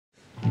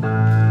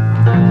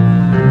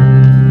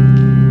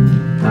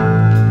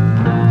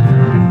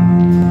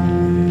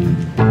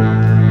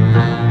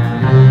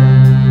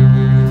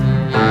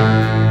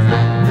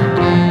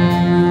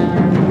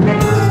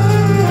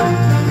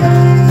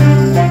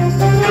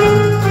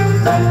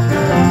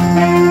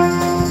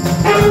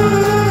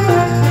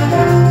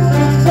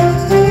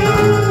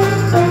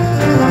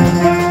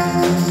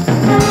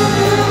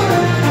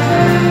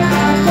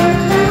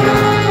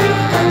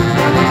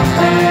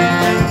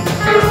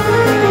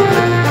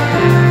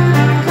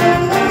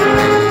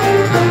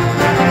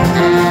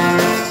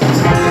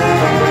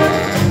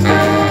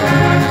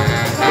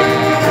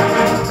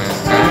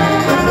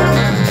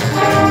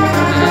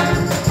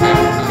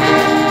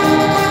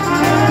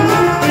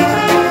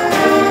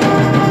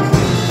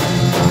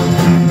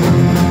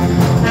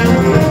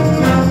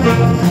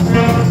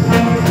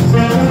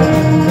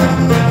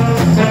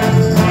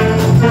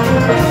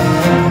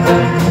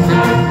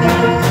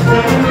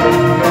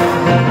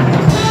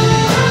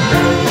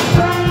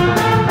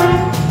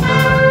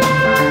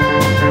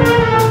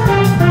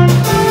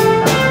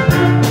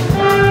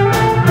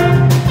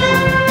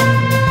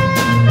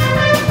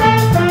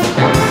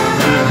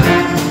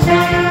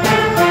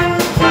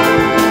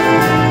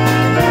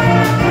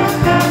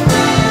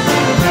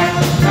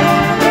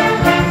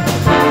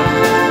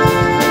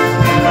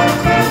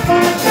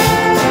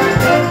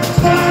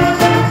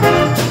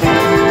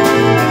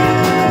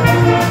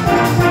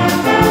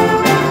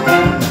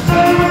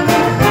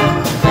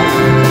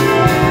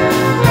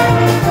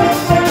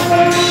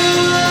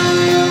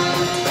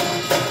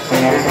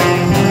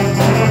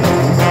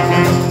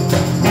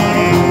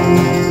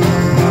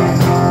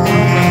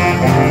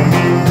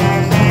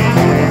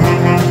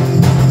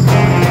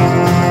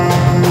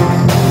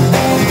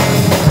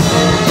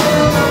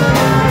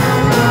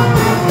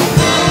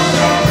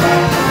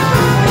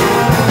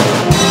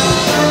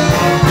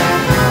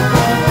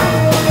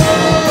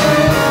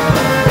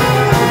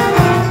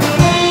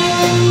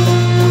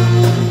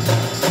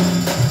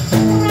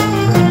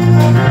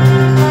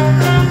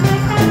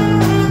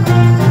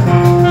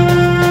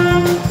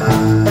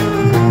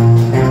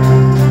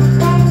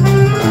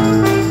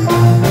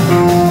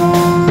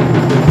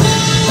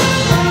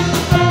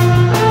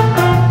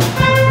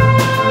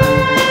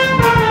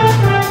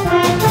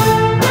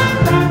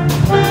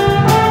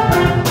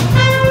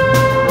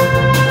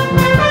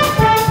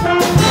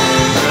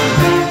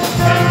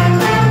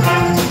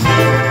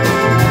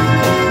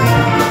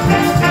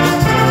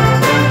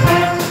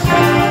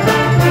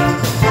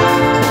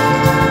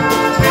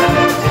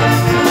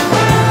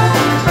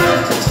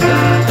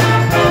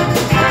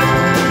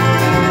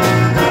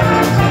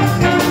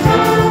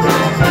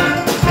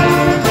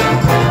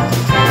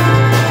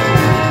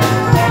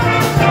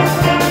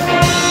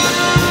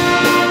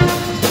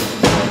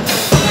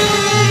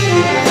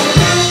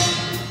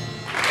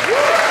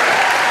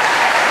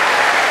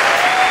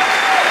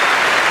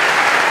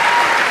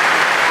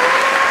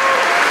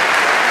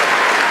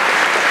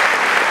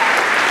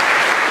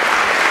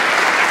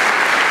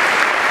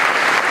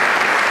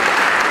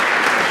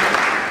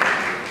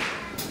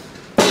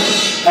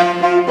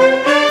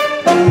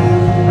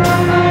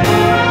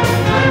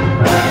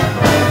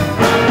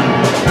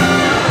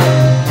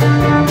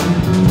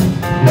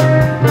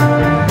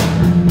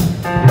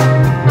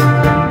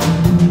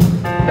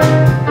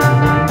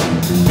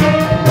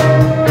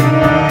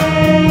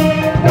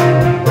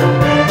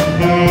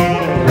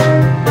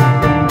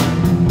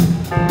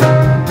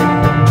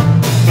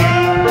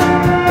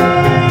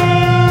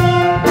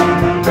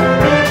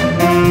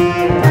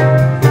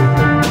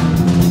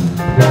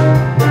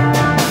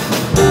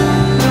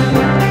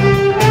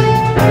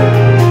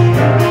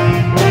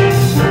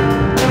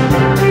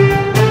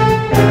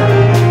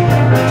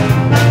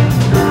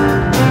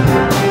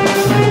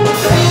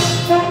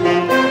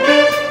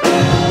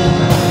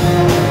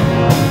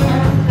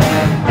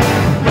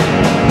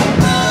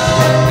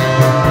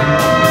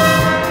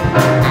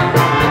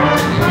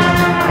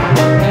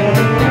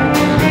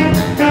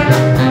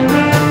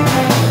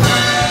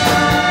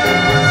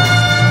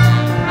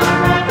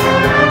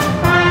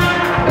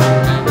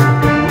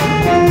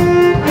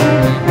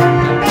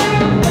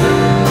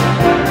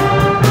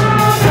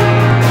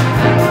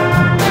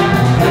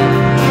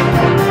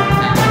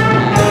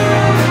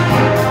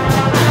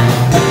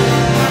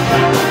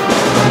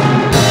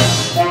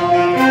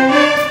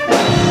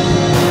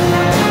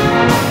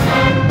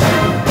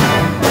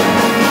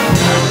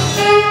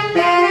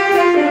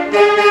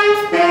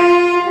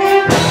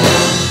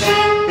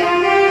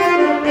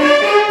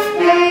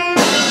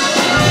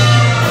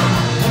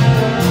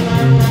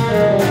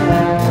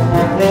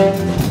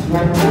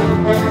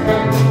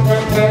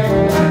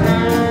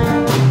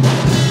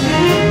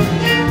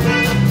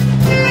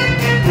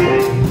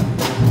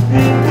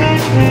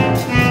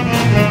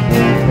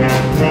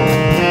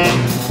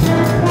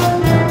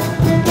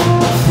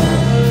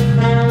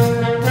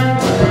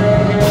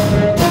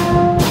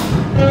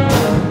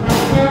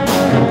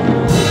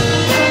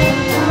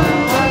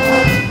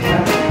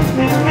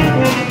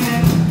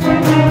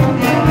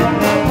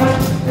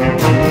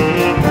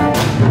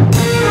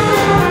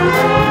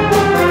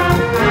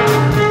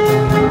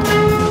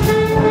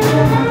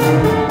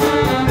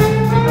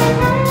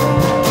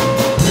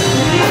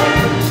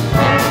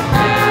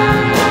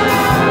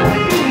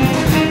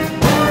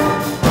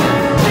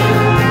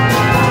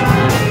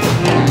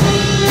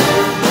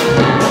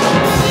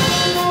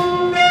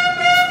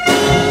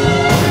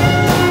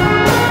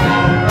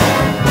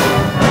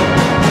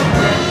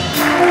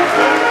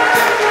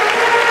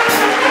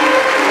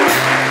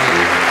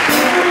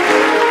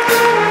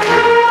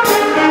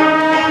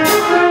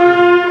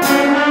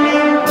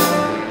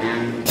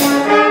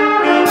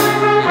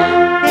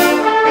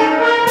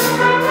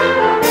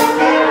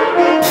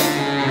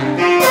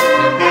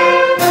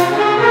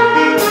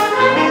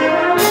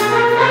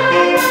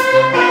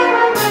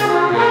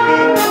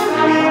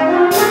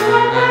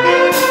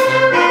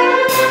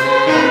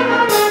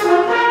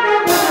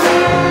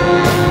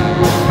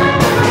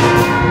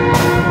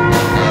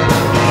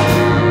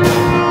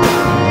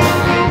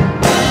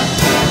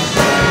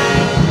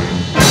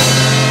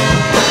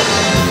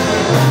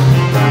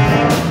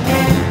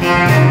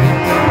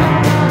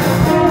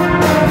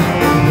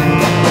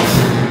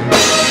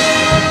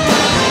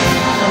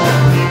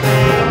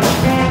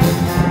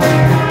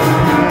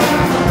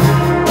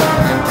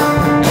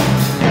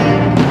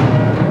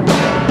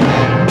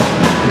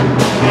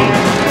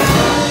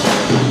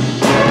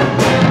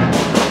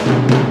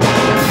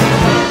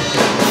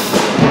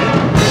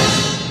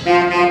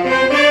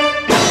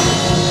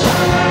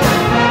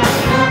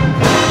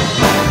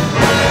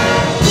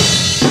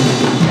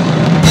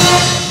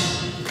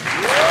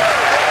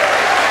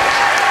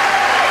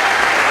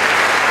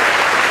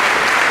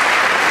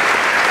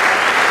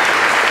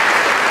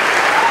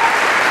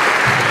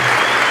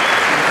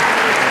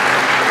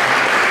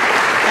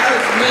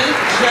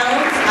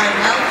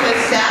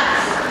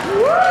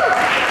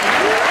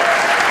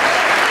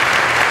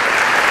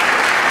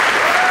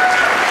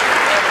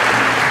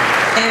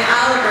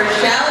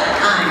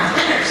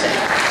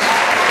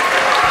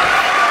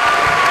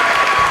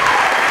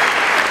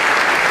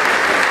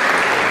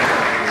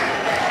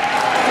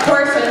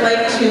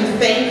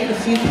thank a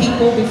few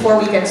people before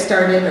we get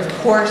started. Of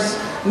course,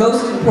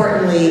 most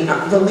importantly,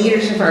 the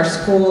leaders of our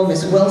school,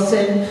 Ms.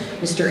 Wilson,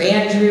 Mr.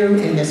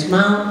 Andrew, and Ms.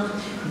 Mount.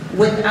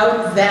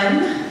 Without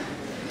them,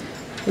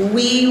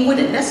 we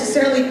wouldn't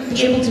necessarily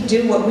be able to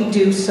do what we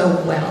do so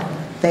well.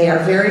 They are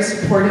very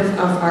supportive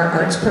of our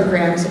arts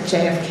programs at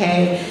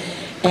JFK,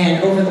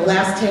 and over the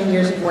last 10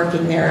 years of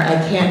working there, I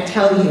can't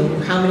tell you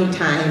how many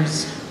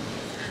times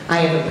I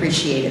have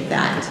appreciated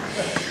that.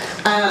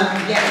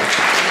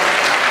 Yes.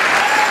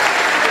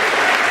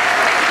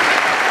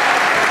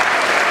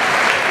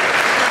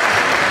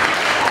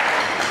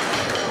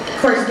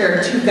 Of course, there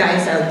are two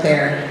guys out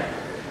there,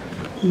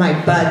 my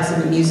buds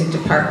in the music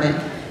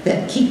department,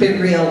 that keep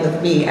it real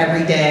with me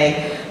every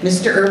day.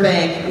 Mr.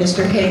 Urbank,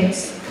 Mr.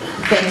 Higgs,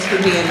 thanks for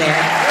being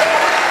there.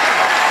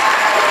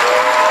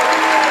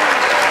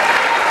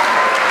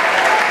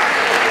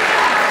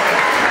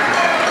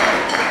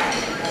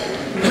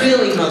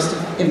 Really, most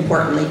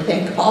importantly,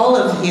 thank all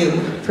of you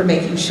for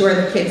making sure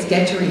the kids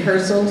get to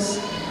rehearsals.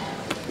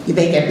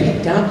 They get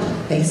picked up,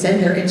 they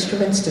send their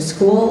instruments to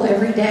school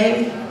every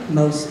day,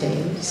 most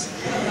days.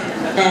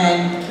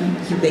 And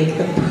you make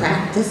them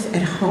practice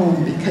at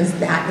home, because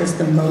that is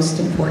the most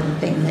important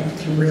thing that you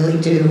can really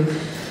do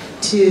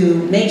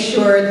to make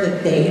sure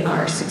that they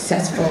are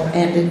successful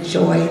and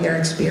enjoy their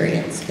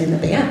experience in the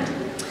band.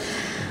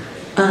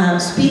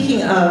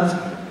 Speaking of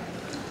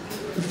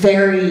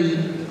very,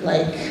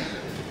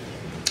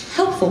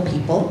 helpful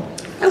people,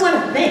 I want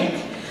to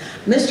thank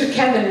Mr.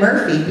 Kevin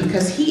Murphy,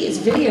 because he is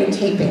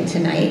videotaping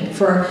tonight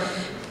for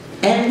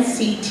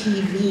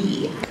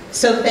NCTV.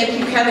 So thank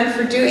you, Kevin,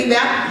 for doing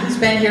that. He's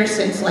been here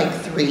since like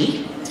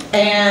 3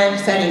 and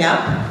setting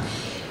up.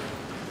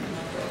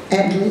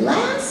 And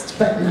last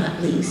but not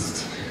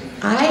least,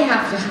 I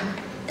have to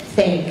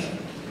thank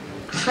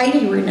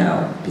Heidi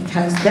Renault,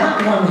 because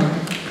that woman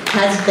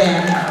has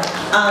been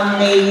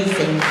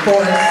amazing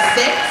for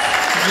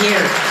 6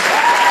 years.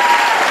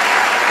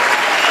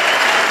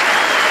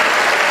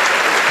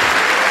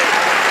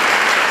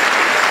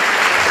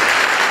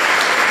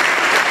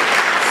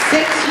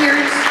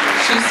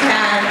 She's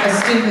had a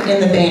student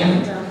in the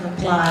band.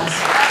 Applause.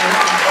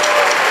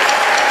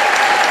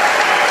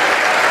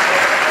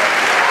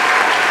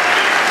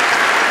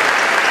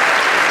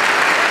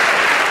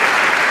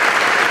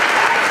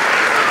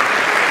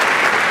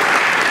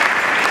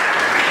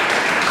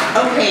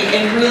 Okay,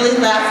 and really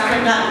last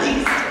but not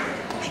least,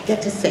 I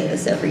get to say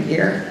this every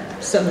year.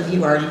 Some of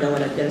you already know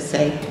what I'm going to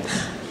say.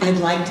 I'd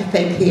like to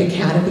thank the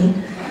Academy.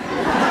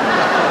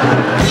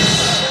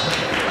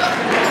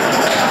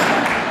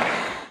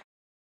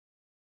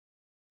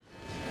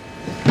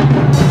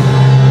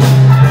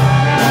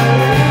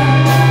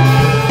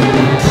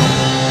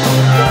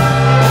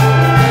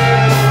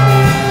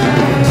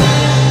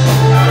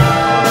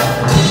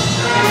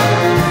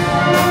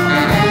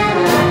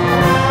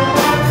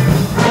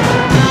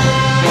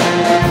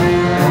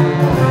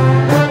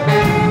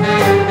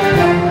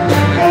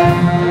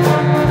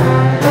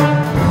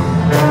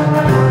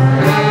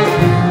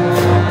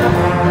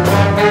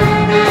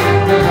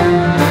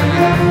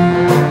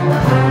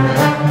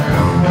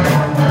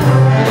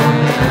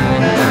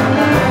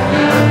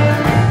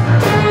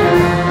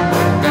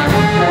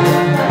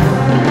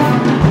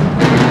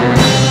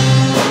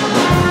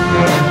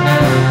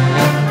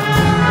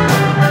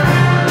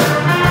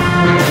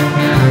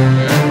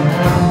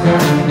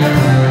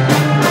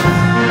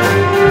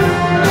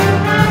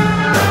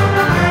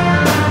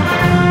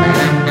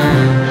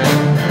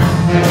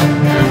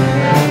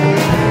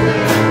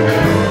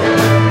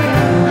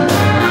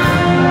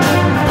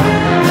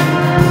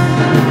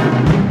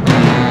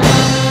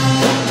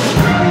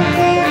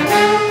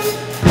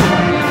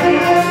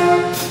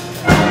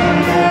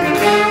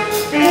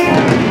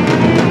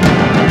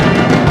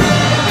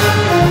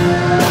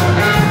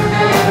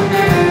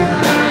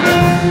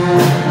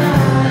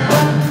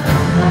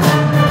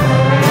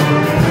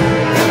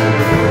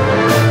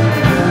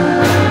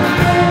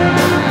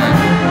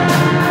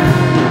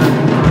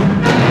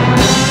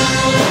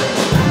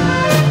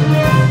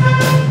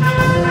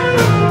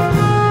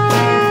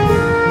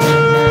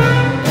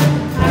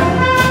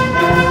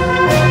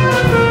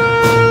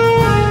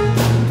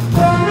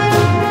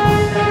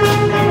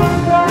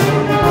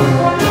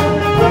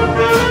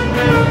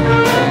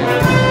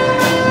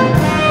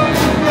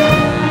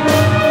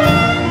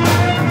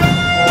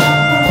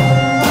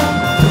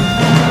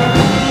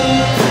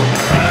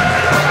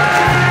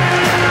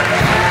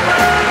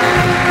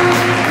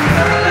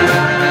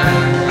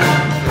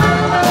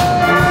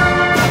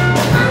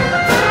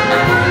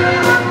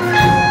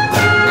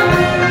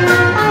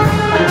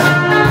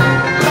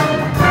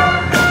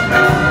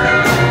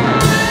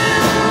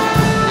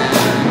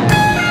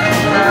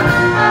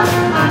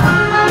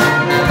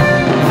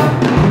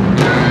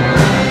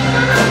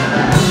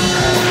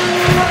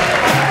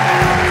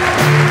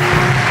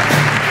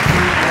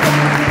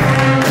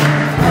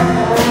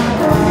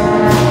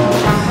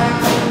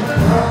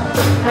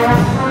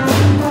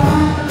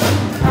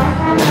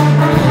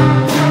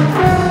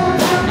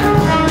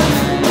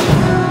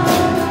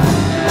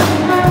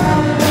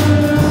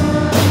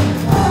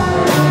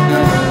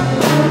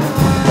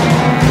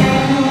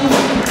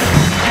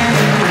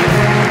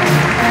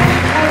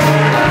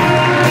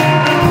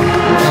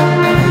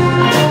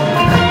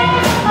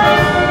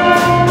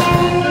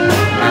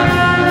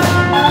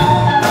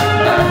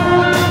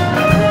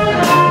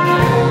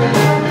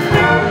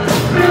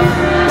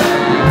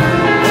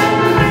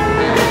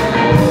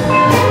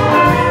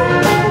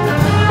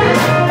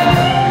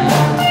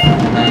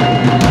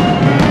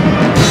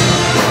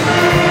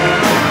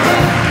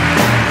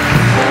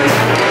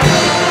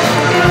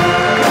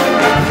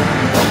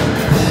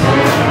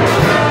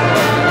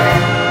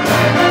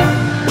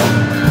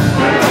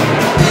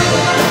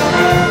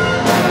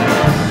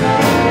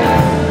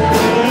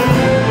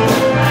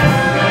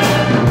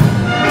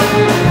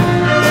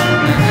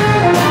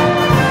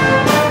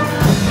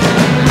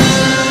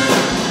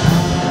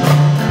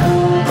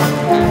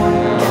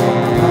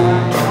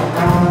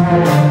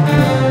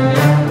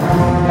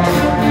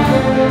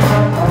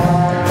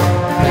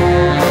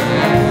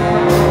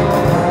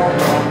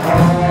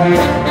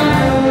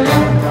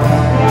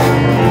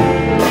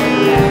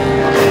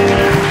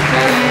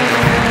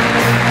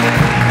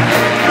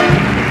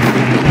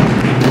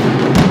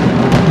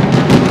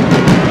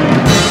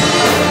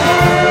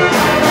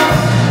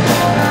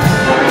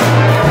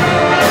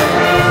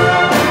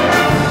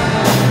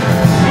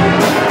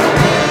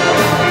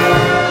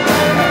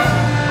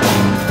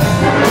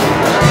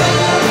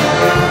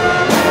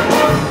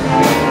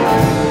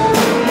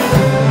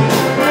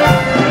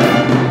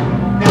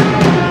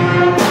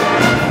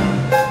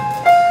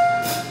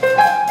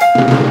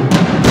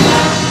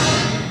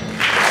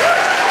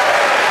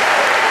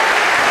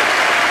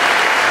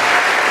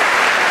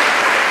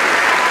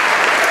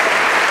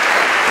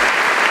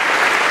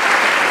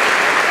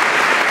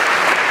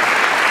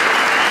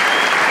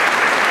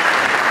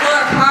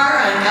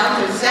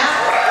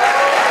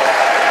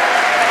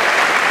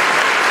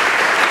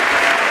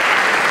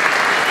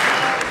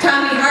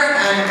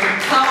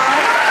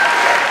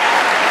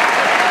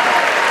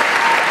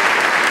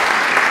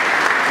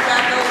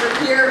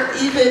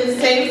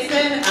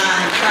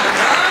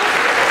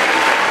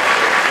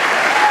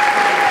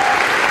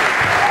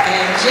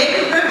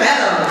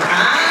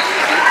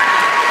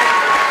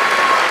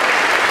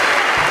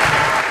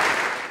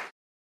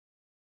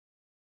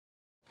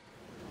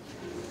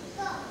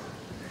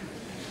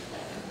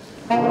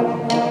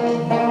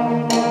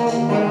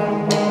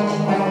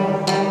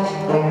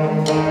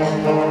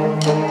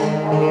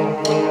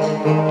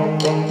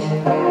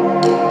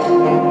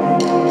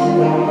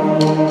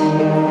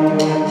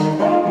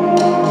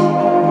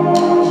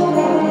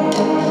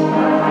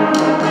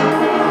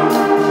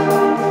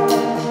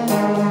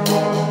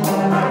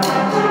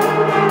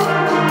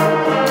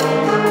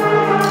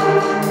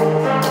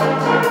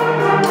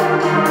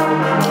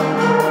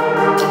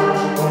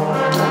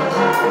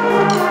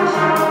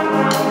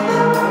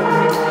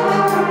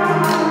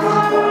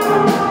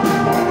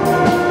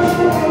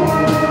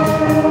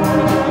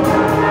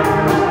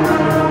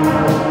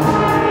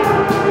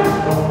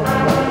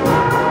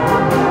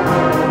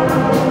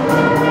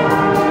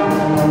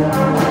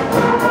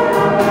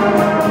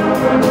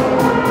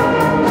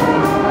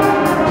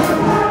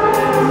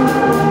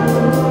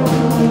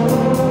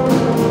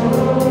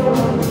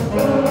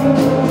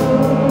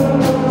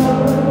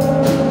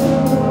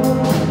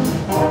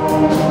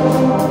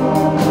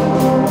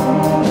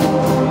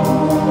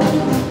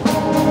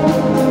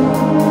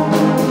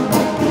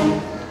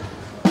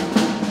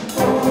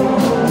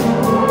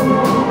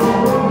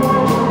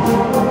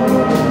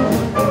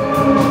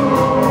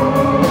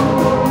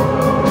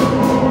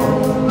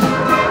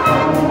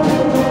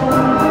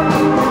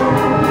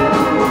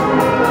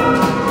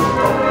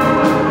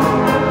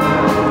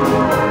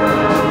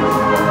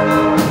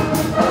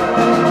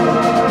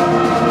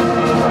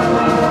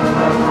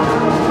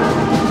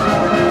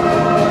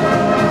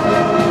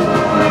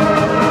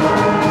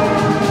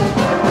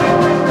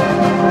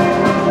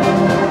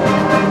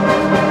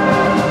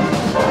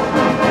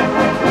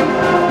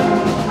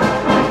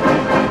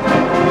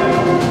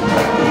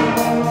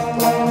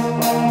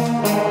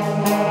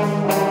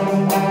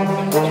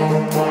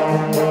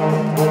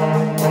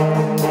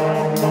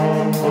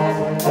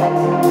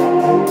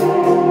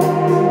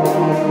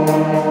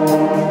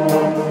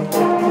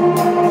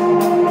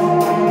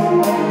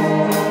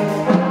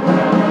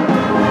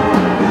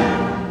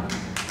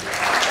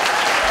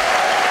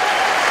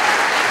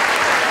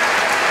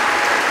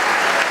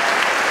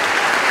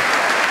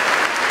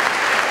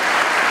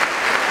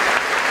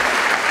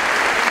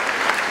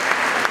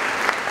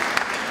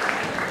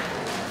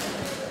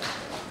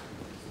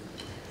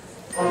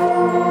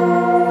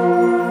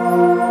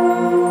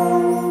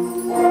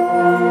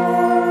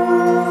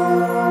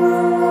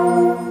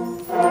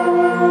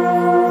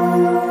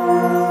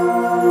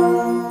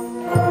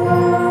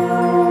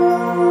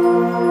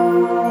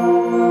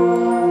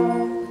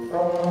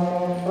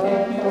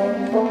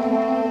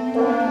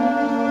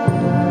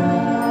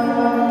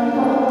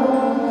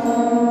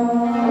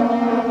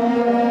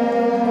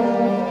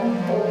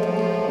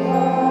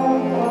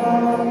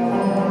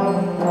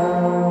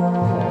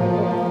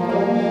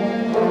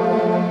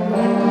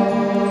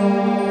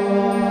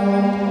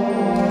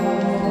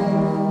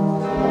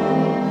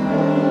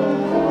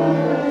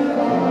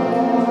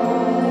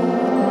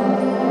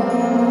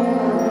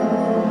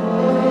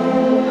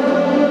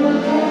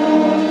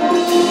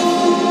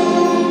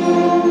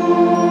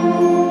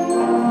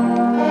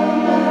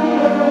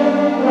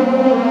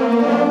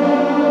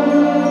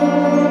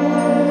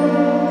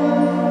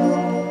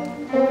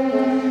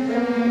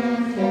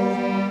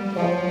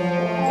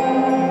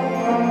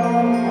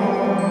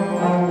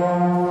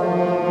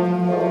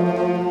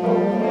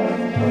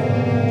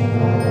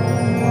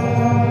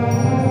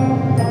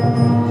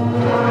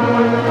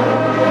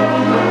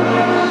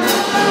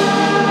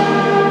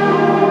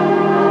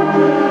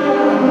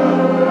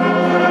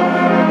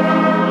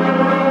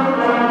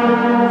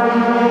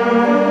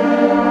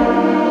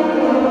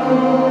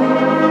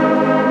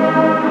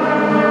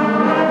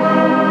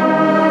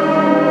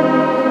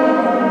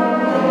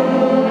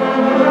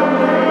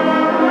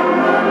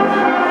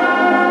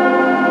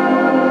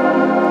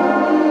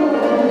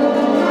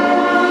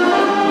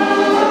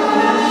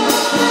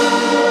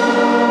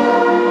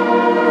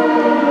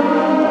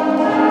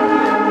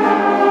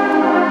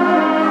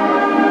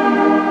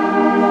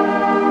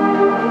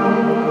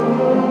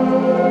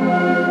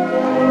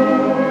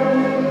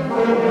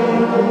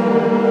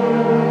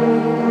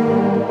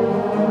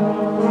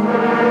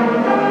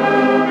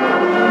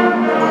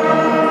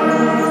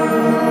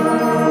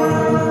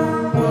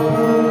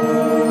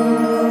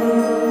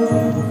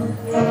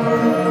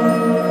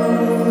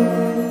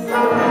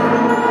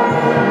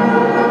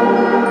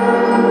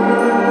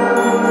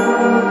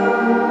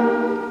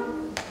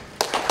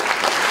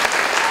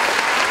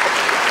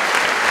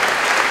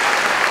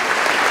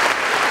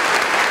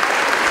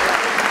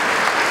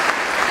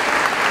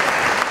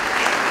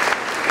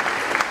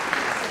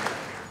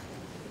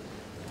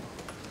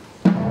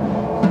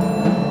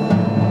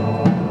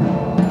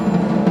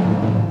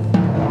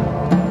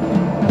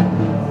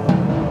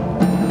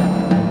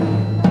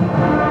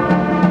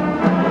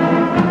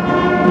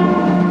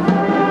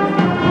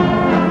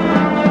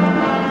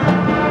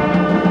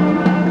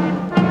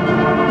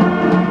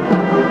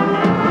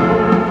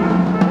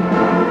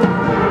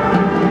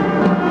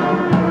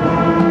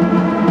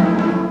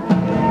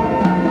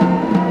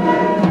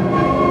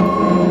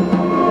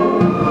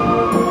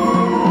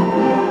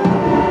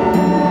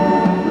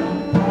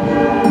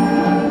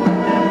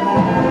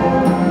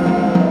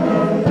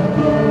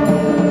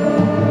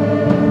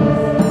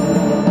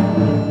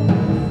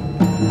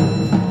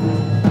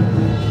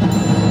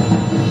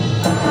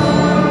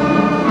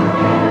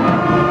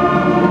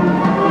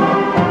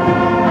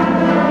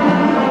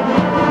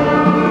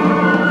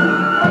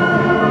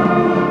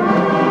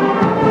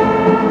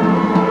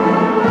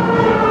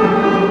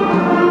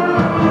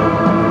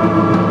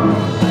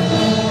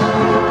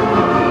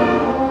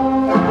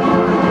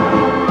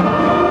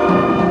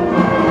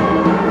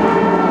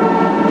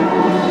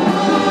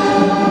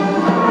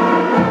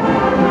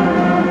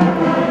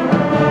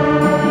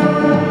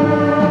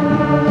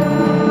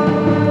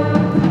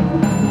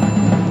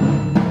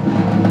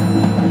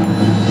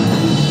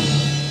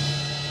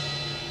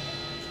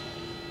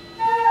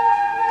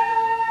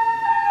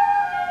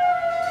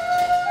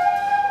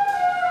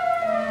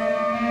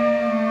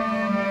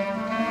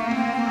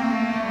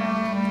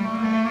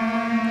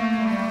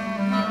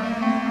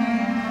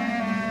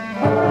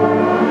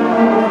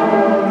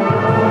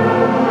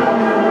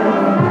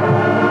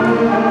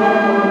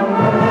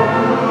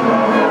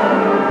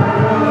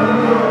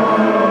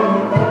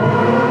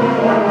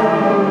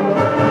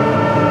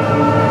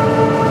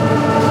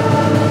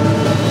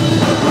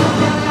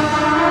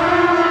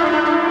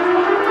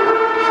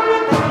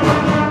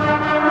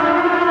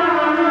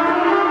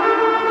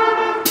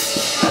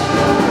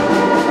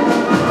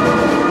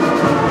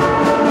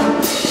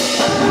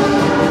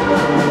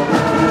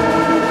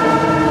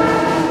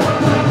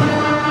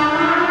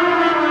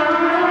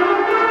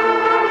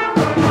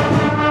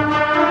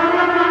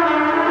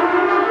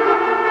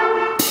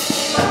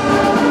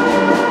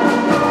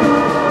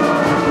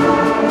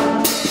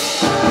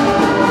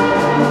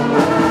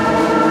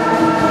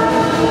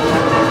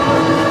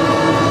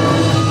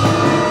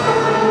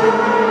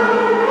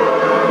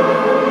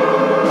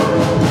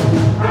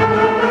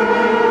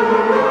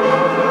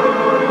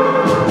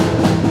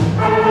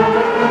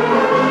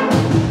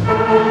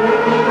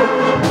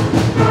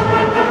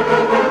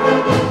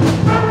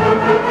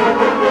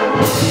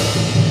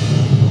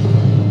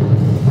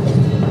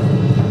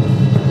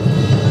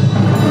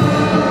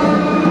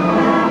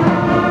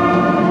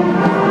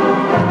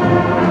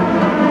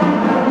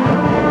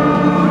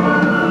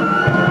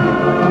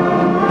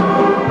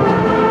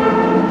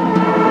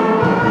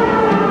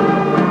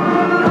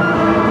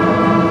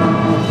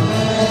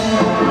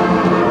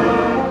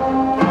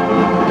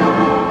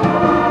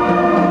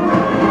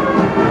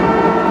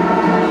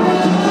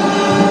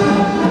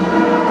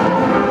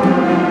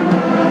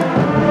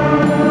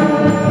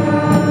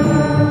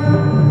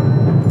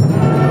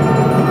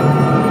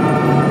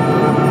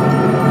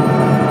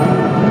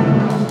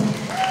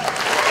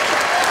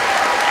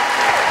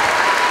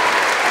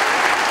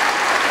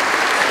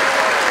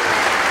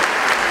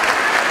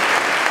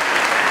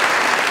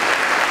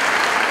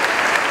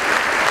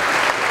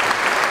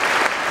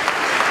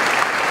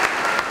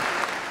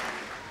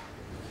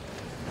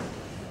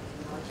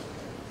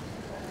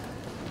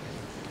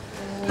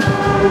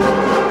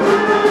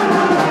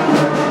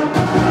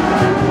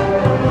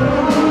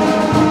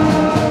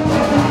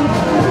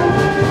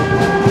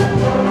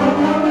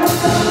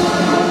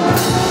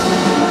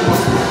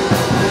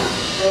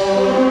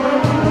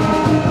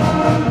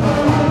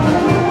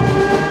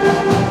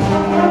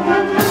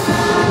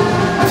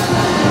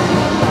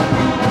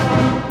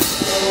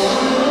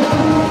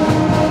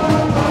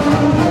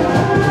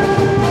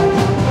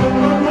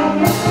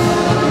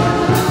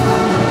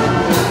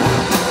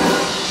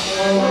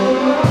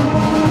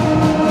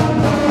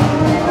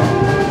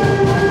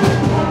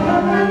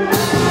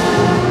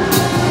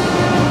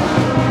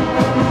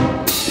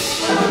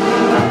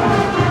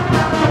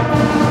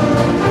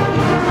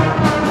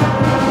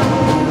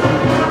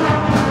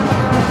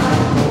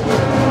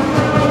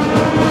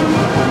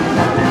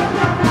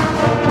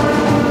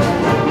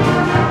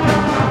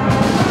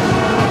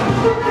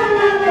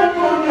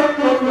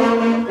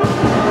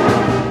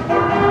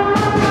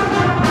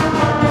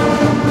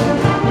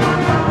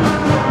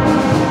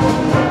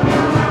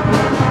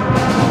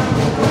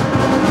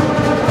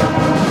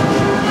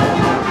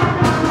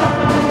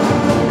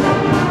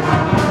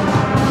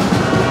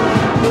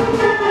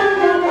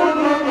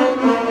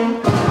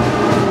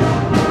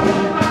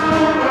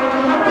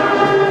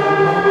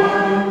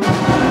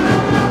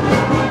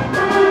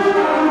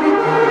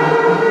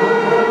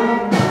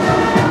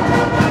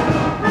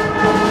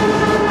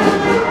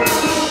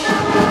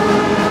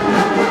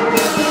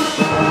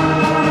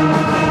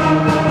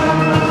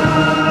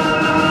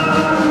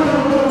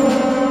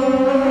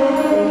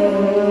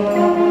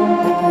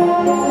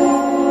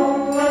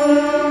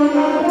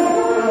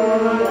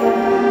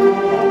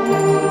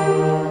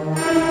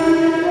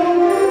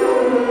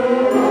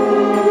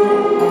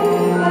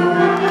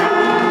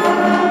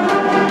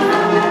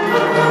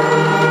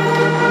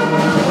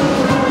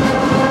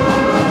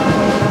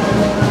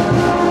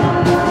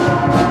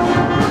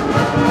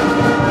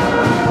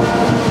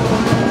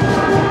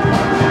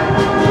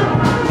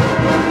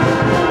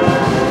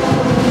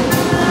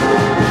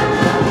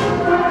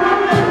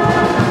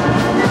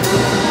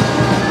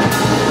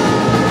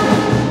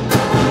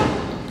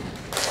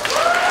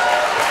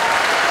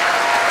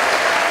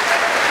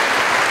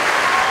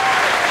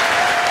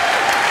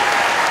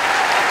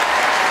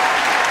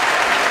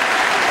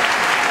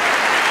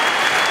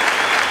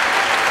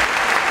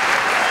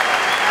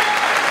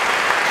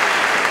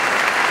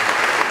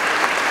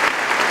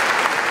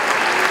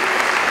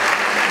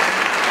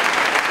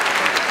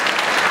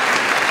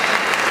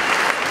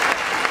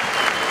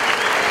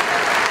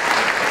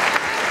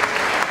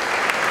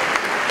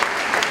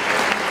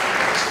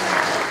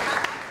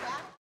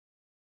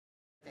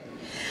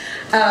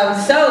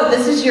 So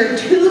this is your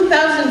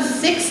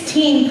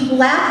 2016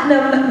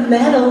 Platinum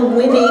Medal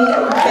winning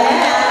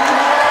band.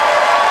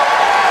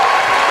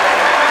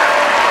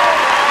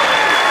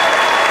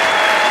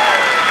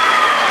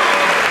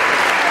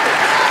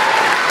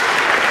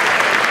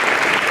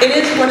 It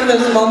is one of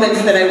those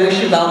moments that I wish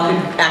you all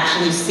could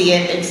actually see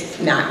it. It's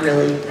not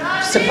really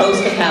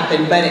supposed to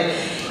happen, but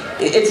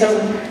it's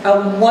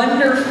a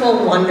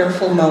wonderful,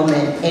 wonderful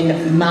moment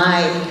in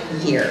my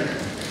year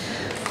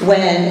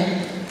when,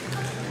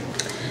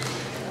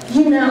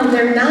 you know,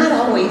 they're not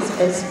always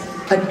as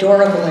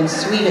adorable and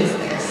sweet as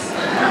this.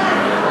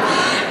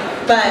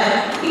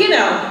 But, you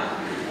know,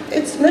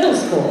 it's middle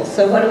school,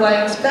 so what do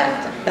I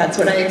expect? That's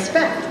what I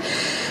expect.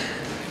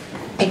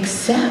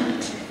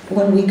 Except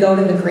when we go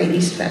to the Great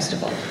East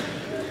Festival,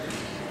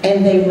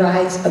 and they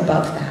rise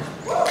above that.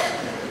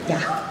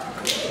 Yeah,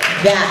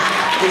 that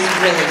is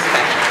really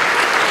special.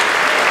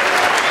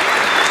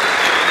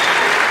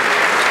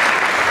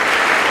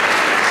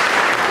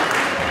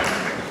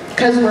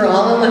 Because we're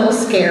all a little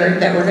scared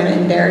that we're gonna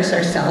embarrass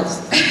ourselves,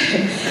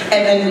 and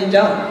then we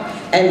don't.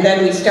 And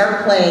then we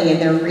start playing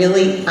and they're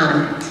really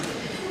on it.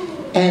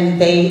 And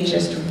they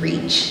just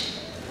reach.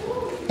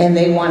 And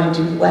they want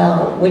to do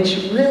well,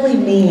 which really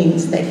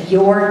means that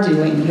you're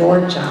doing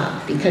your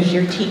job because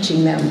you're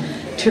teaching them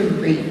to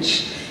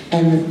reach.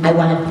 And I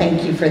want to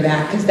thank you for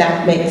that because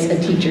that makes a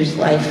teacher's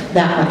life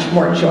that much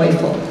more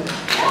joyful.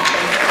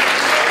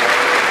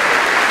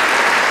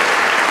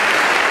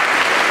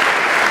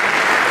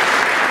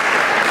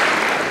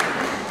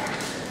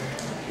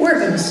 We're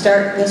going to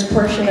start this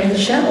portion of the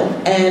show.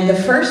 And the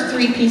first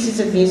 3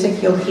 pieces of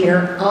music you'll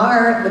hear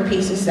are the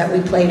pieces that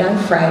we played on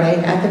Friday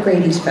at the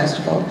Great East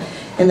Festival.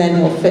 And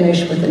then we'll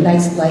finish with a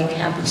nice, light,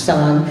 happy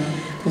song,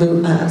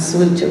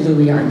 Salute to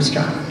Louis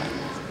Armstrong.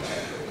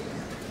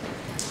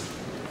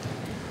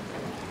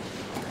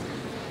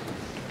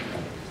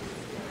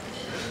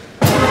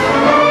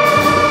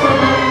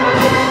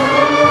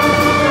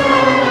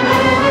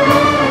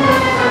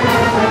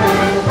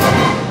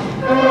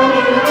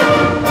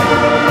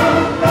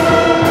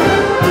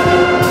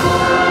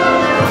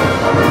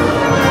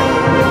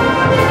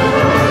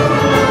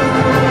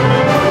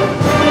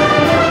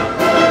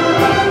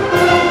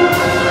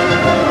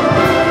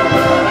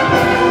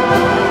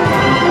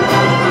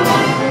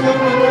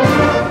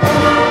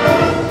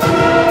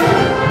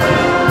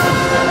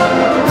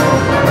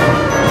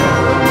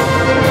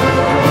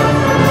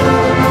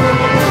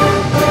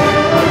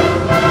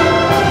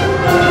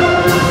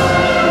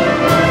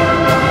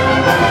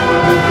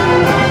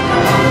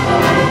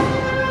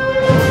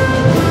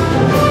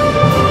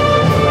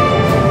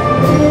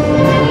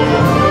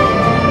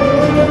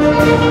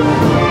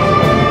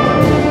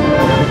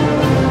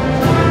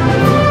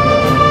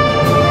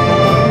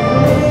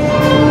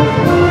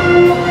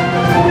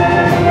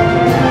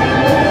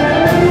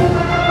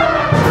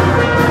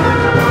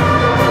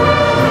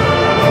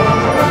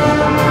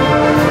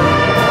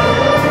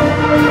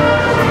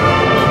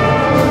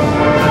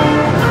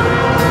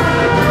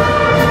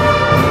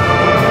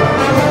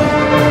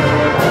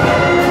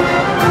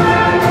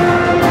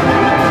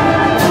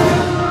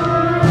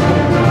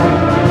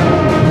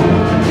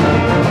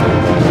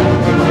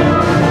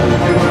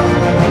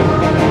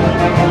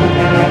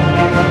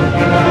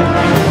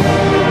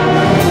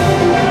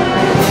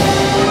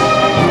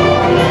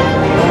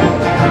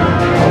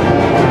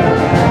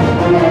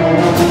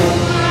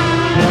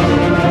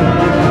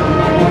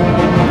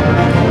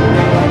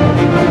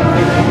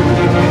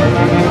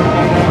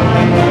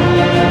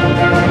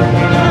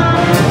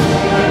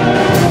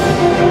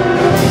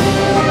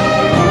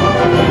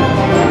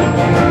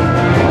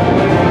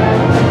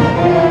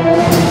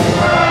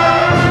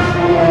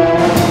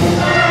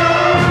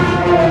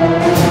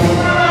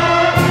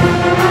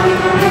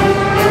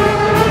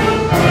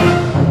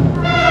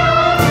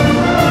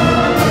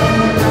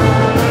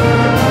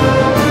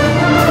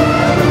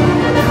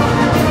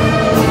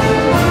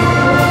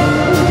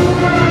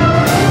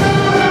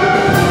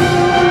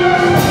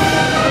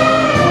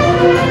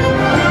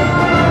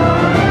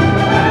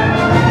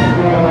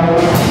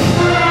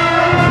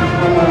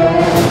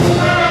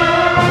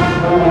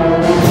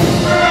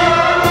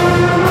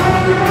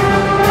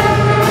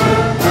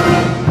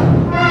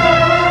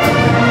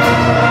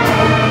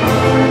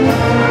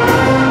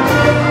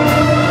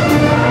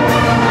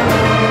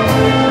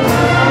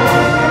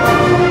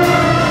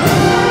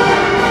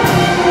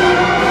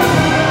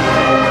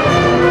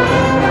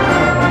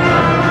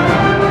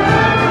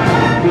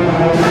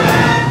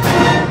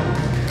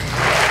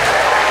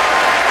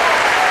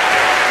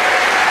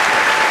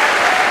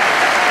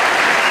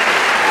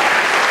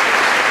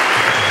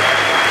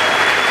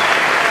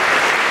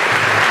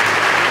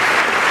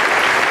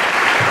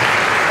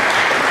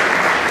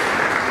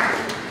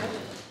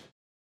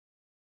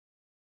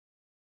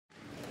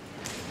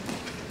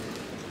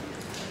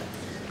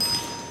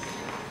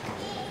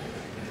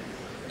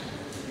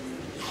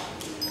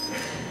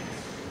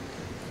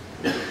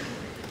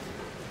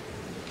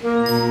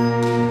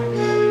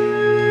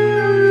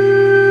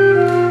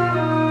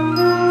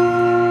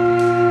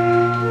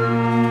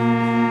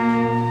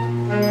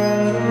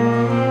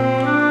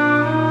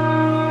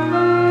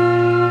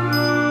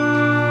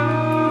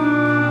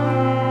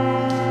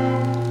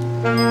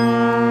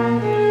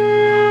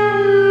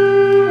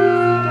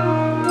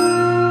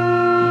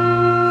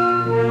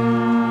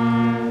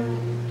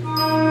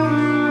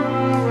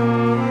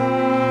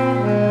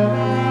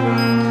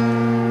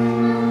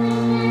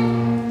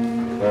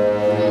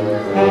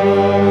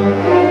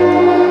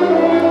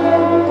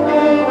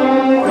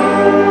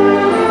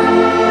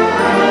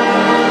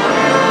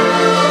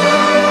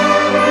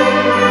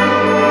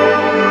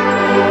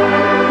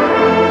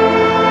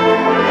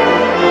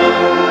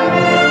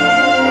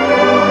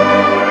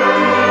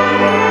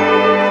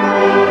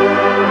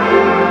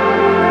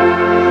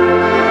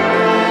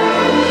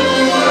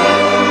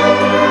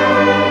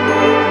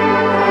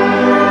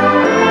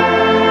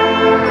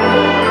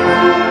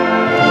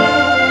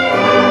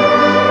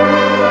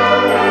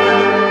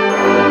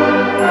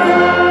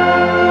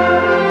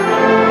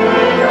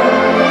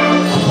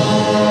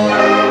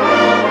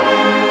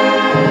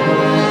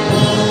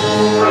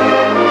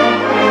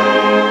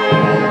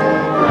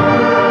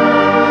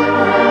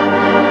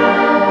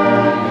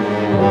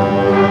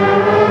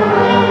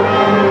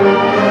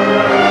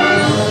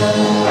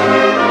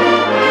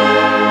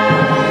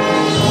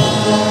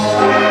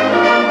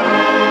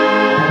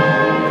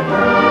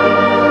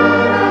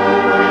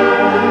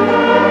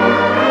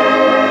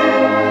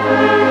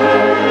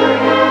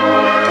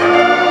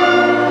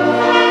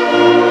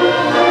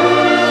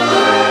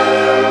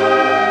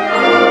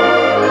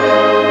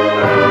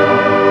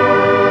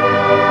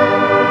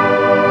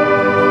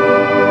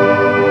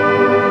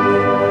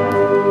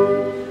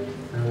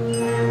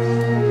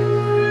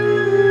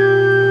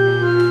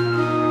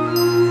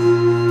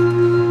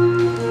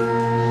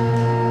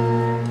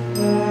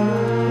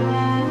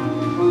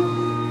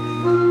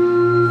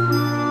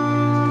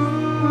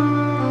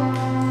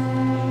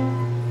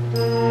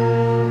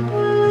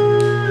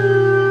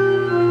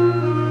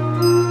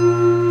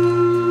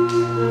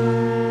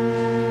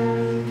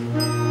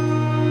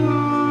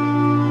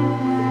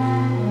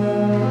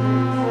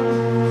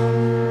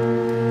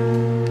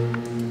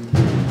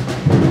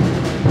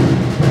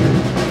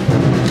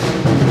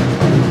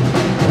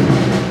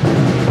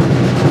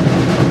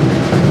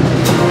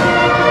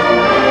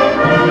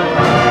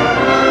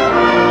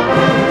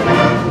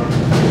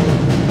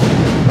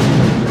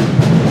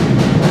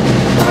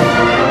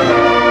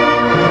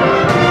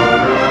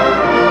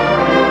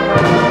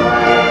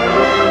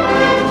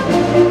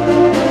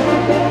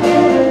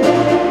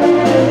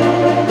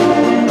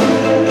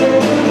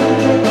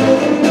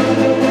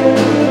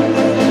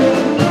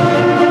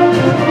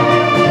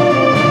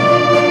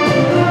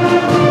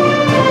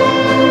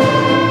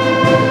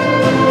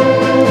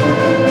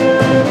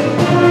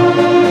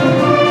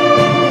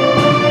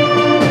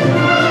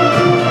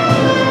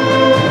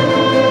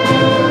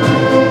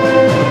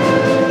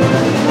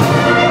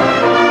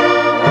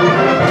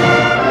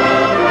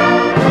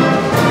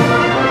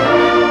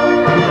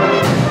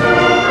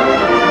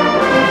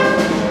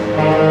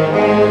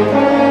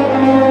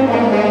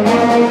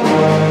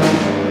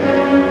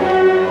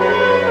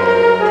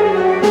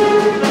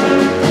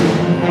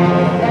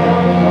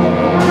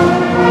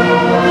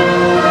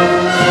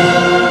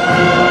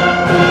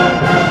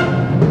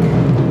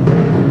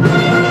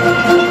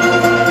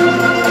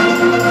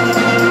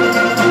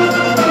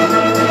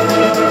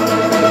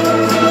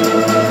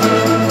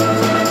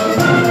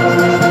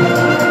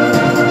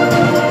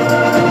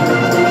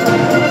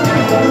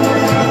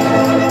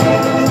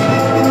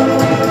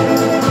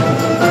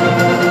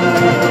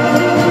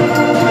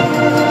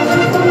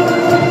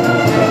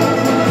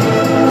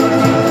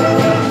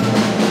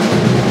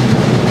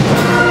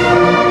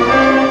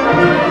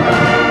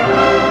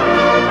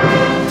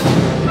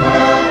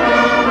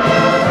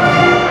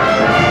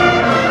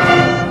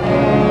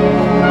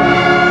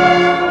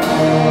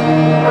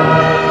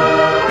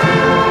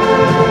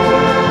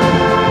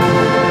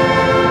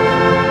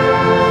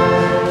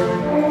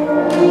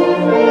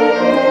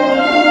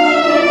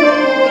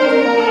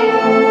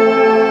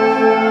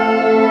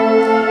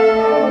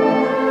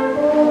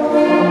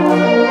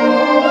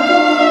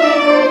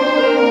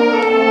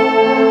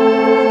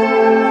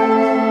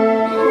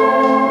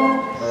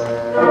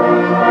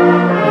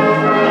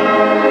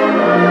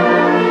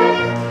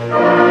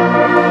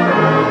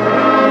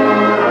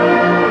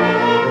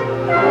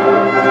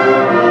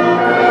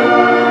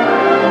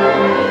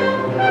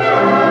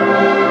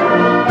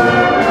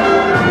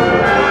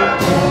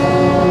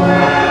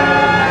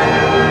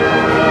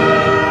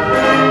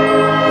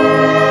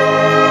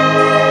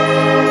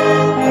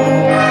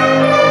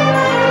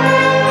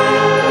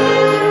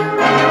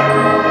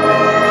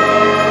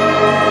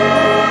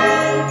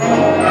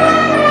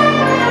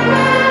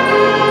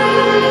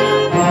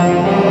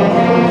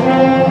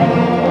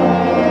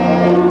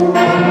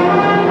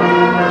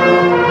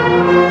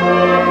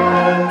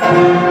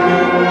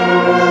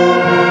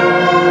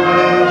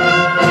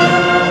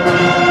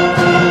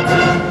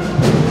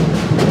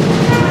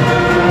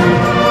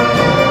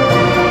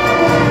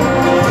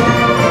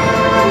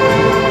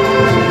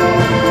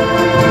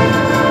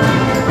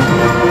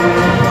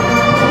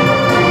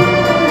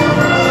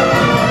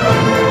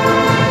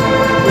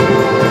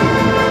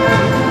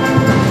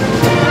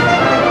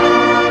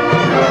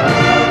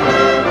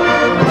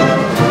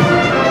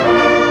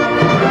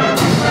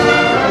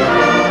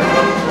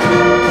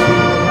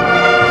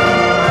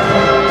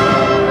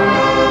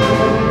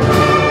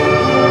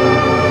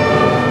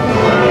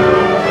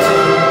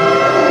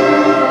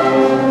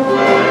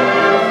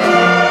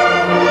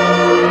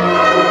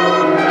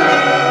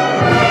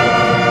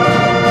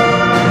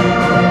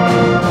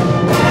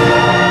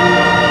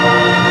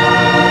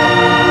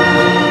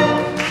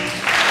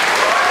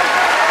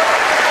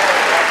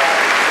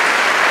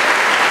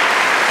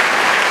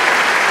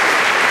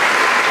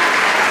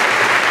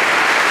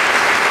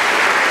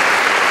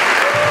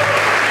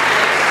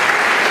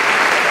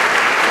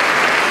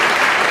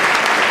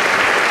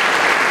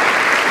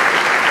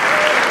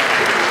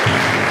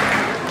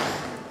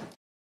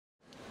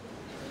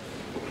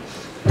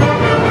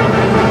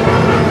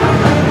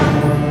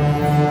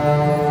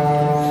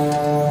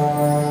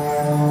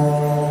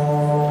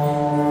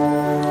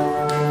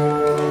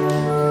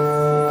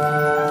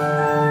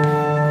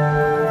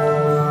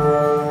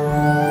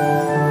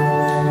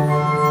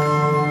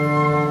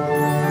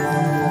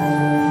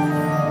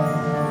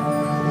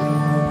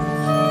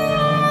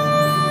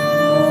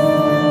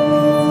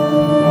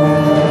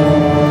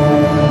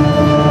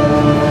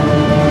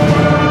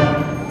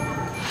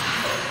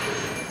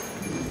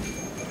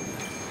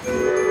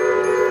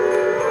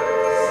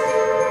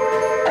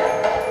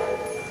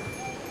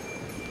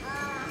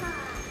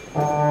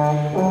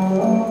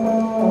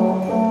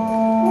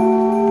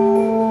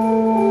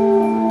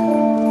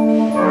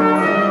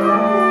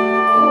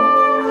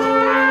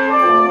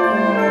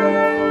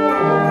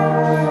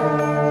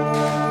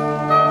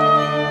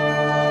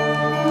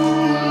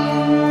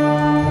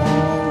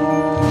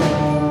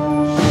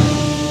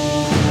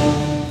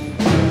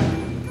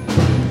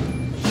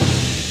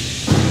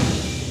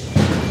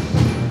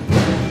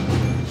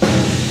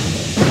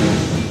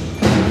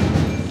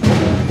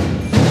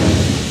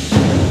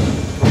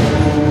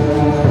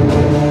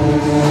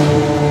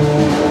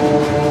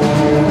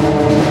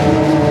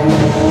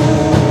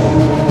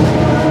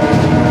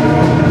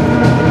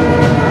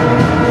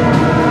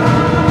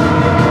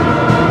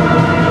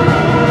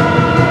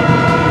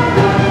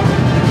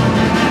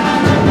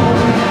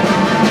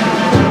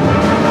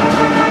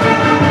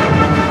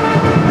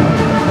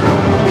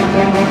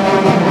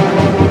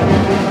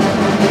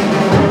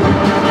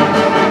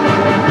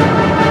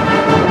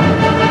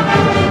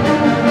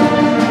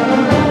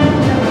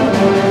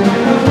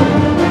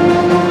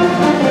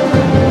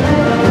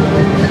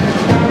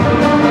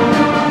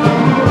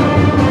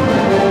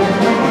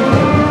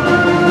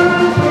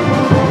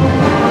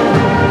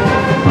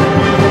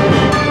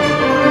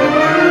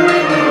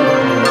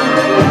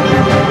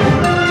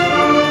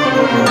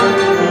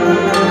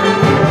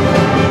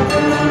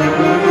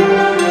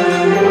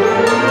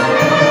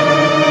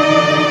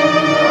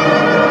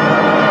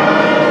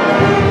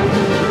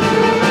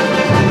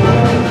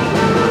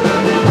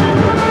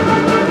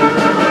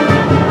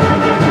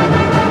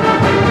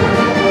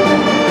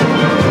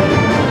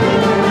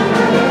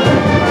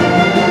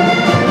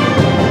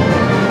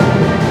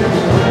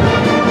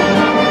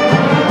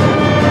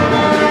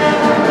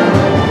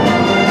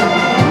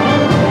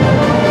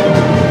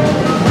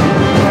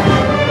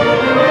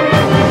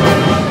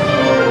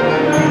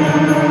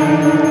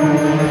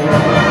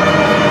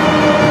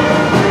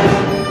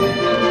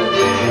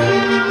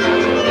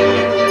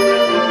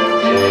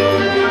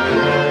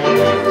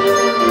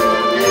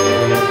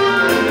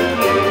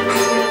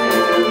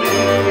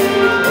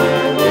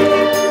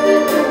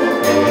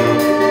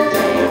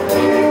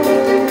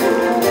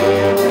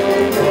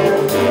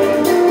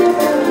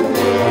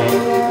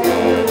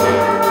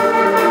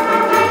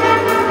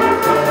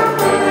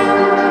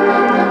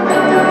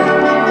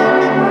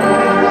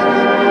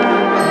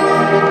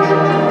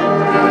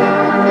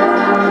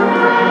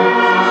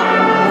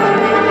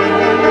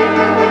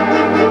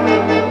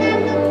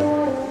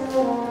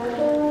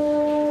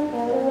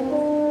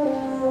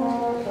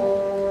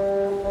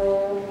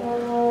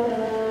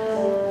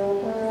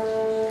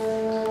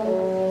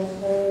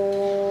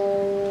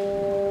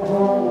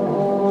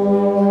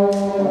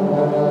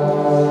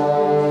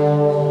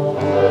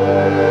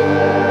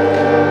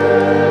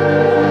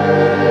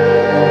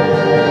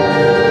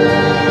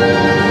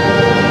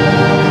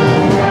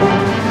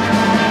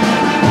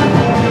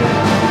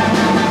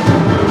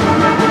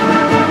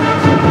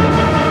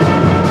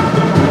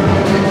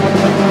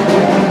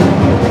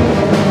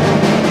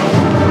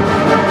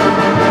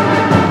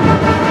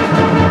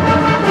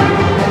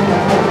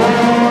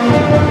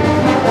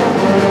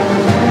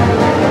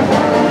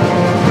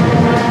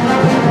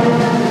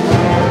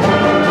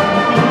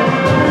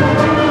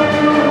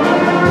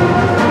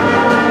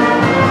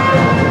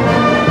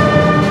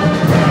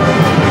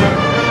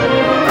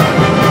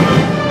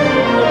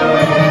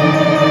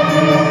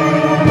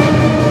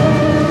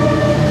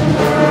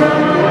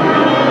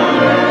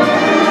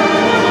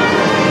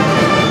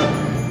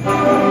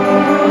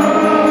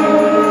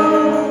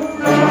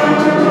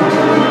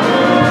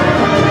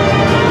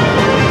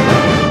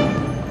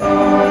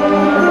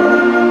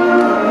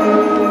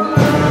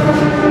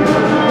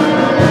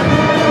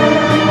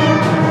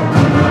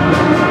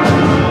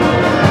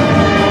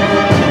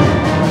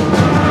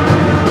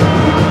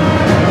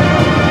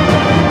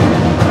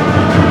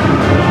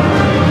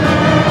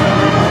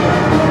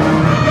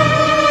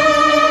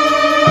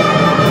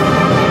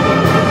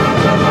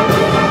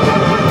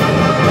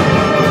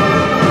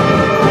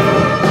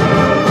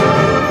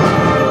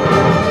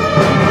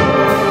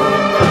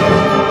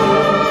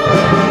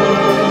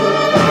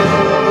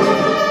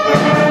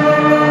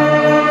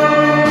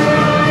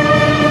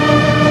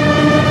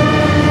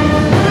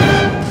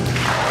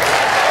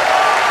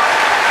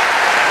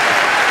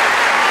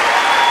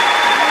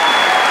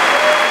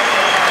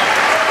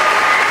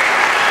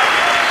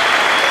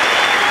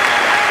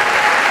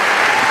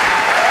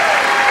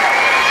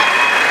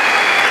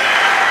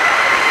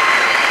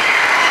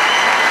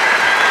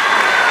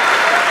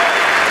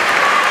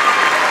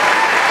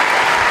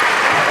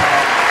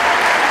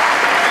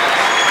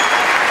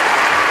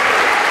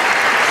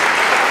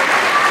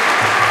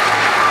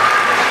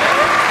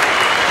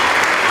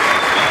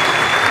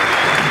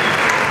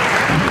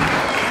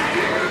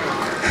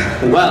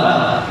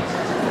 Well,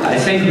 I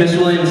think Miss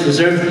Williams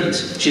deserves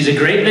these. She's a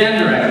great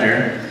band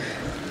director.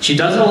 She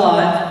does a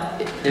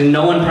lot, and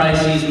no one probably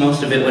sees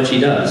most of it what she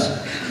does.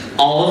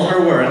 All of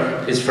her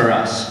work is for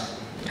us,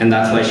 and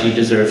that's why she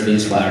deserves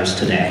these flowers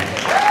today.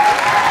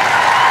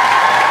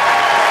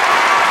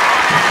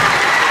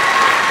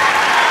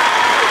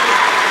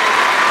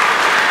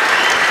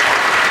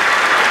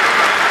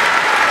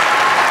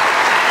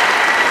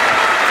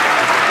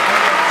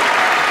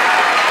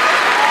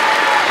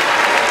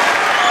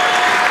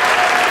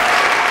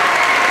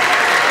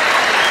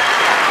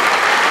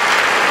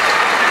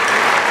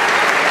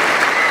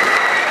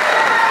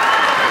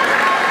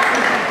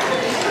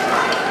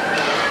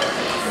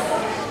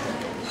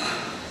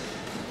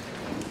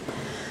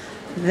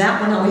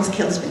 That one always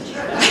kills me.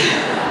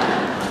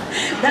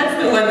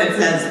 That's the one that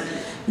says,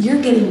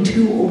 you're getting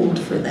too old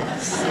for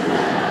this.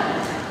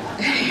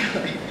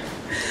 Anyway,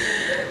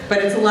 but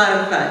it's a lot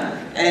of fun.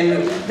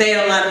 And they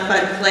had a lot of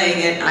fun playing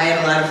it, I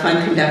had a lot of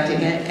fun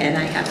conducting it, and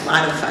I had a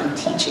lot of fun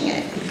teaching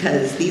it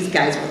because these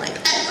guys were like,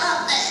 I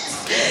love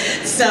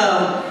this.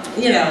 So,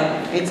 you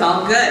know, it's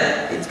all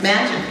good. It's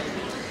magic.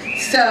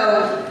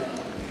 So,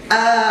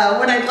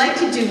 what I'd like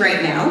to do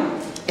right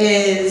now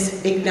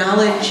is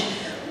acknowledge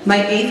my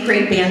 8th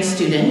grade band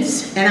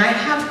students, and I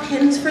have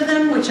pins for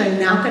them, which I'm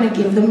now going to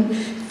give them. A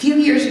few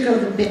years ago,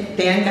 the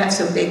band got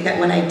so big that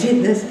when I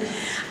did this,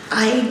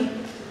 I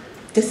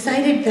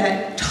decided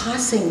that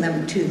tossing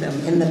them to them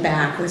in the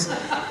back was,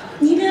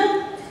 you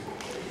know,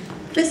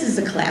 this is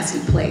a classy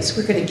place.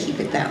 We're going to keep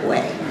it that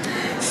way.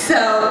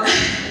 So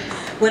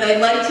what I'd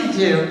like to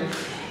do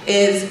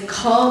is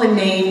call the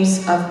names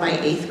of my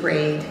 8th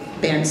grade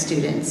band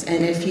students,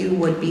 and if you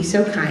would be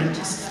so kind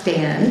to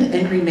stand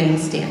and remain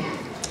standing.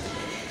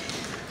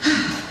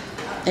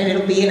 And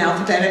it'll be in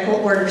alphabetical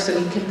order so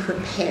you can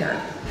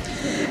prepare.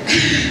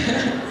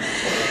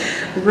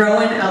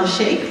 Rowan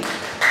Al-Sheikh.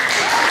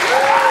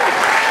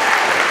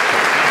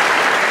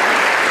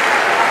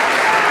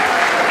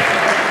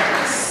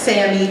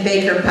 Sammy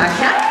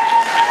Baker-Paquette.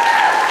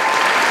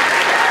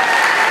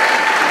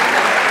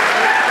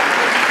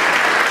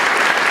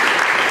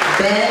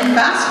 Ben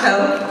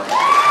Bosco.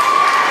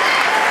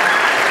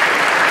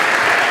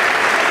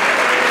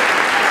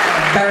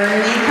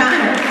 Bernie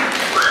Connor.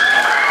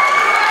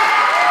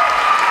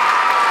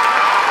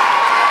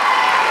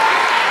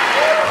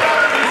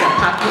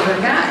 Popular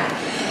guy.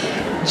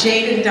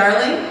 Jaden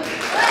Darling.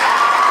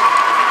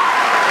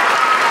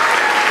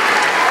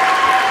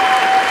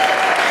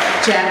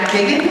 Jack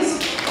Diggins.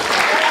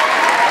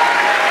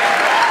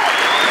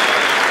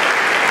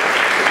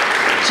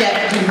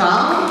 Jet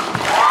Duval.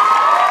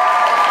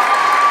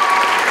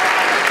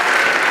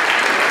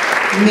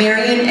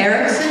 Marion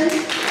Erickson.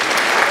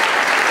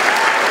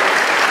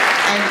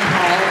 And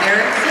Paul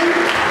Erickson.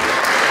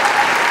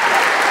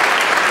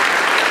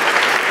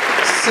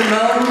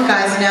 Simone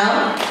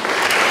Gosnell.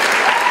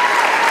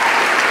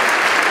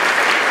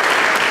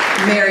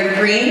 Mary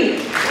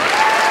Green.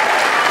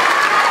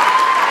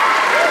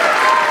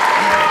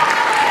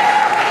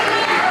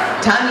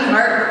 Tanya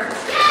Hart.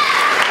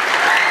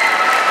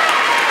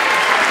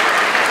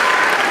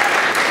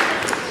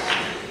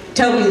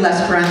 Toby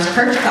Lesperance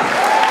Perchkoff.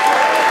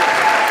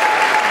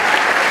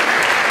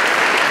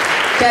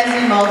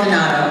 Desi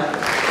Maldonado.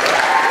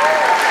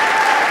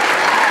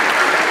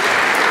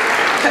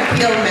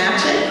 Kapil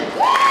Matchett.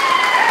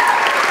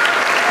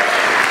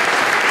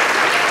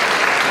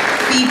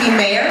 Phoebe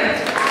Mayer.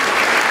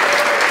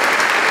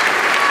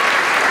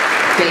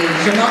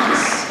 Deja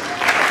Moss.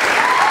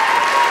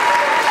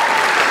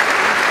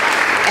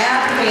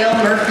 Abigail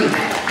Murphy.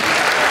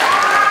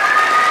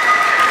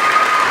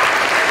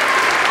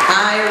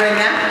 Ira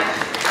Knapp.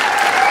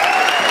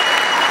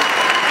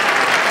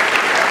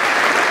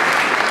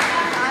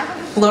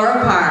 Laura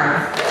Parr.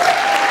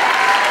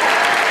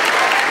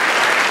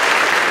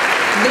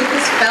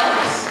 Lucas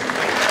Phelps.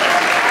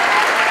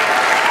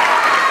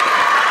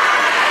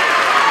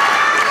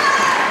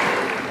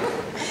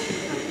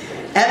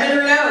 Evan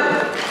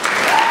Renaud.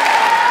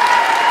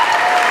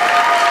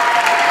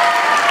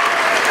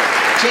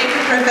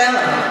 Jacob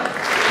Ravello.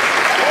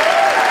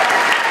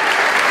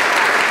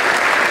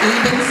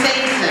 Eben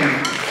Sayson.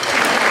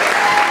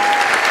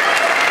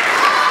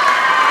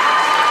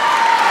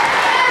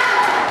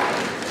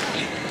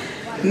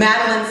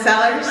 Madeline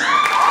Sellers.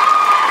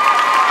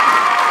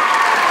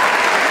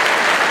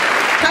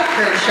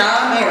 Tucker Shaw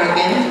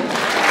Merrigan.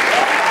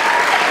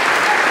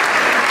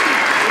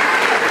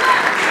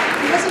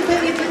 He wasn't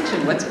paying attention.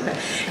 What's that?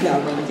 No,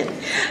 I'm really kidding.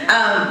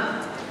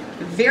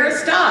 Vera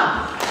Staub.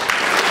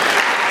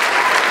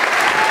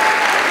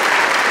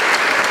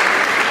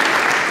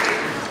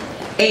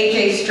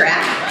 AJ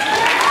Strack.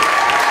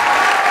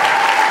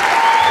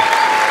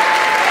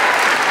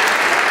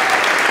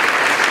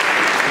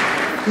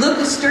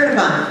 Lucas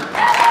Sturdivant.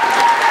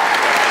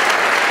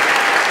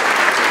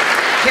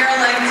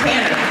 Caroline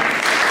Tanner.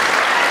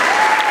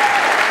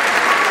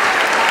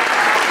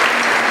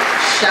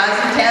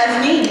 Shazi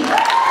Tasneem.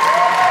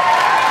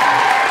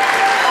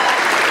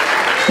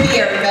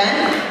 Pierre Ben.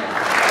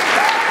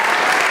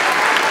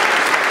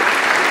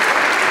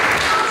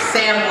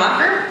 Sam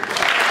Walker,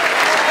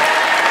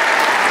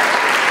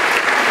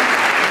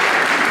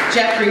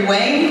 Jeffrey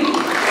Wayne,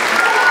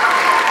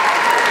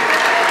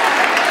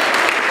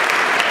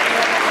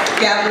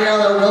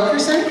 Gabriella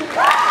Wilkerson,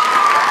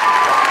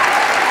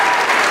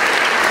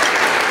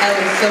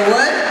 Elisa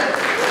Wood,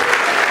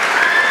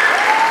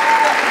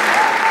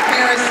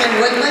 Harrison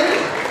Woodland,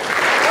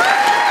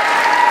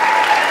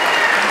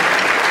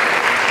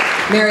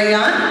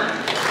 Marianne,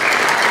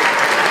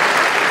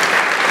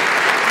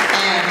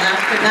 and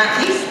last but not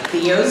least,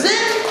 Theo Zinn.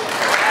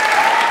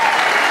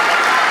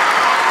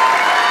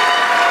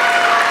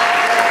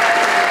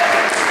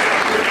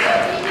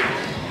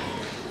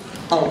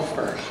 Oh,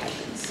 for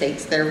heaven's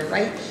sakes, they're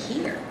right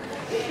here.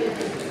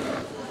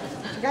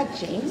 I forgot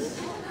Jamie?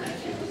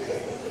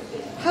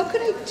 How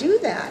could I do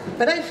that?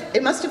 But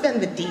it must have been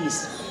the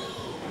D's.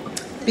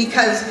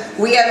 Because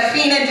we have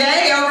Fina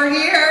Day over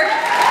here.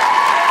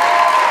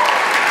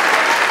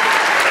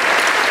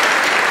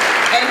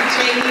 And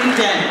Jamie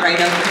Dent right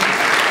over here.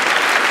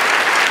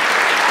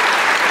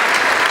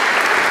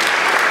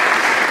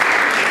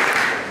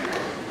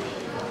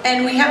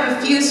 And we have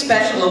a few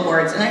special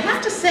awards, and I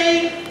have to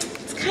say,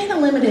 it's kind of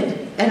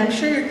limited, and I'm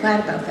sure you're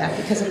glad about that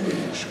because it'll be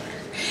much shorter.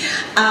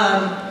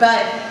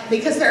 But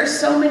because there are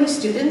so many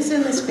students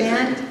in this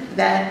band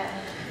that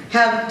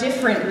have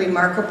different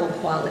remarkable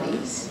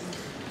qualities,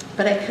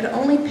 but I could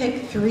only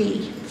pick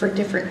 3 for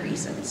different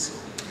reasons.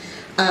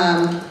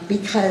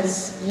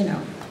 Because, we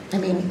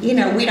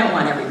don't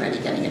want everybody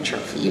getting a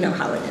trophy. You know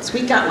how it is.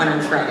 We got one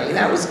on Friday.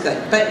 That was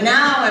good. But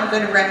now I'm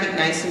going to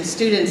recognize some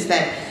students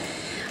that,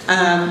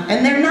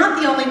 and they're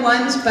not the only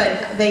ones,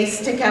 but they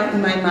stick out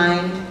in my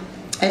mind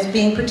as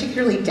being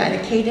particularly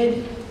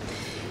dedicated.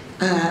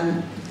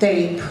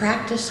 They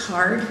practice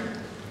hard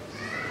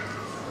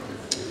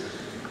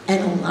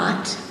and a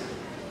lot.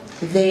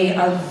 They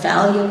are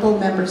valuable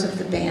members of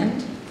the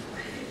band.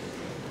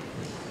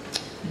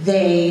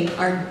 They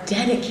are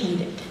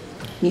dedicated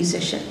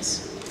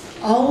musicians,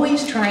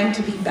 always trying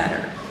to be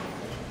better,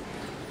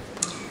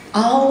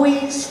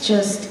 always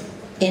just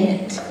in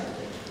it,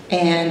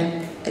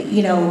 and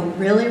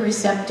really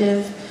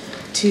receptive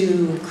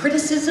to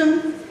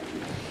criticism,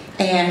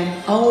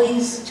 and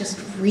always just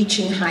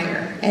reaching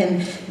higher.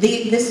 And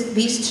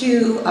these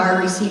 2 are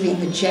receiving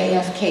the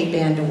JFK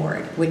Band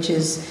Award, which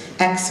is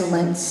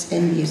Excellence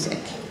in Music.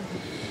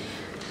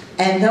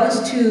 And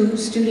those 2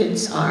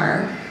 students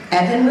are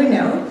Evan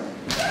Renaud,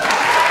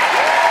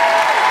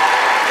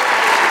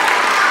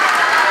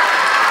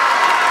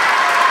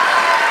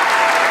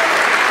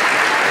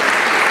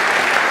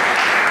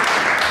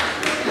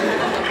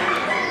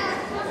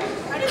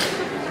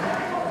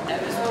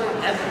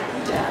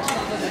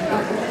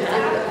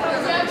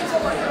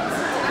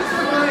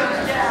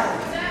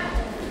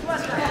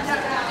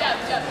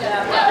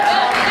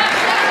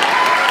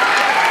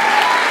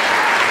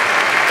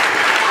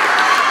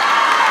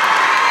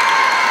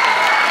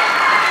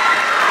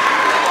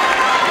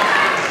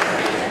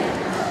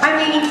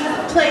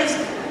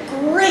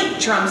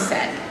 drum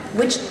set,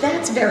 which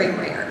that's very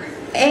rare,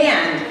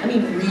 and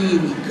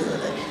really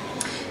good.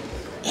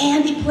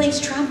 And he plays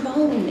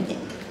trombone.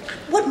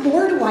 What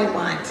more do I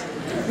want?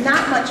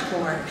 Not much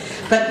more.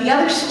 But the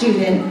other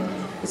student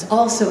is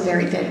also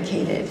very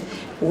dedicated,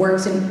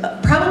 works in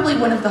probably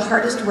one of the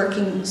hardest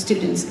working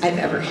students I've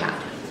ever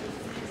had.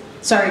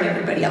 Sorry to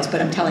everybody else,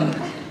 but I'm telling you,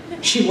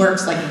 she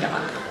works like a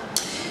dog.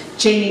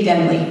 Jamie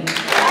Denley.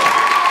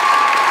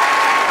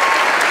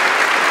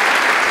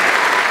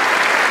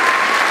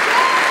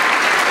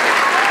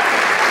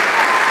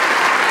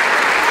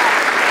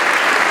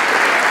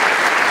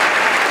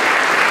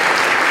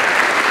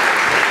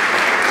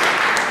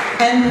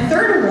 And the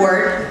third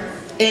award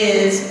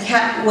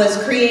was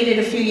created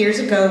a few years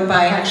ago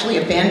by actually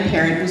a band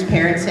parent whose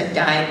parents had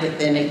died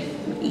within a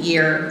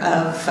year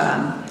of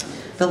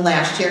the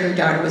last year her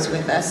daughter was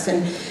with us.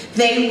 And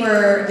they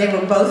were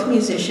both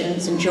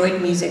musicians,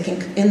 enjoyed music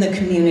in the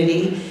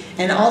community,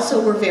 and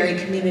also were very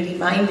community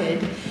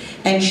minded.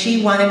 And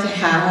she wanted to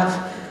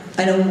have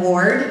an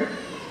award,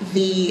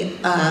 the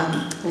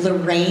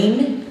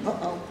Lorraine,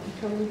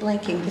 totally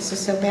blanking, this is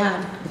so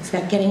bad. It's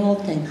that getting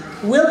old thing.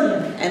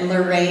 William and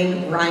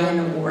Lorraine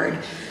Ryan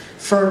Award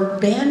for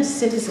band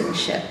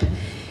citizenship.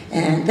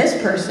 And this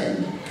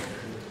person,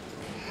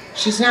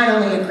 she's not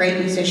only a great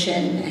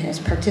musician and has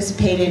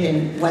participated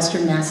in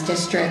Western Mass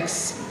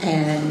districts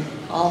and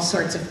all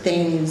sorts of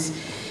things,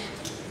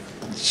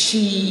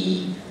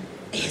 she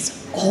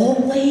is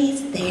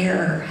always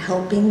there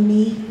helping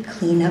me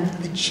clean up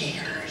the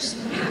chairs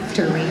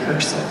after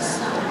rehearsals.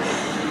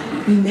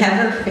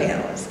 Never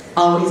fails.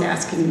 Always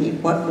asking me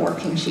what more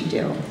can she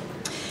do.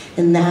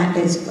 And that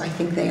is, I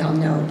think they all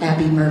know,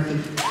 Abby Murphy.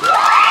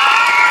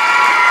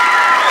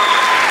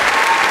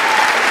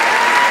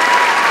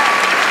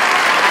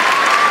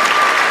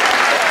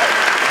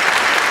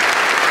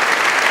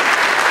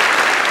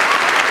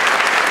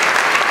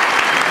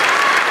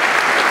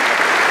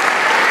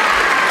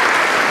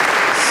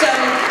 So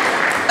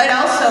it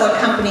also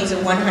accompanies a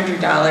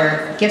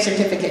 $100 gift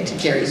certificate to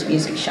Jerry's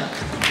Music Shop.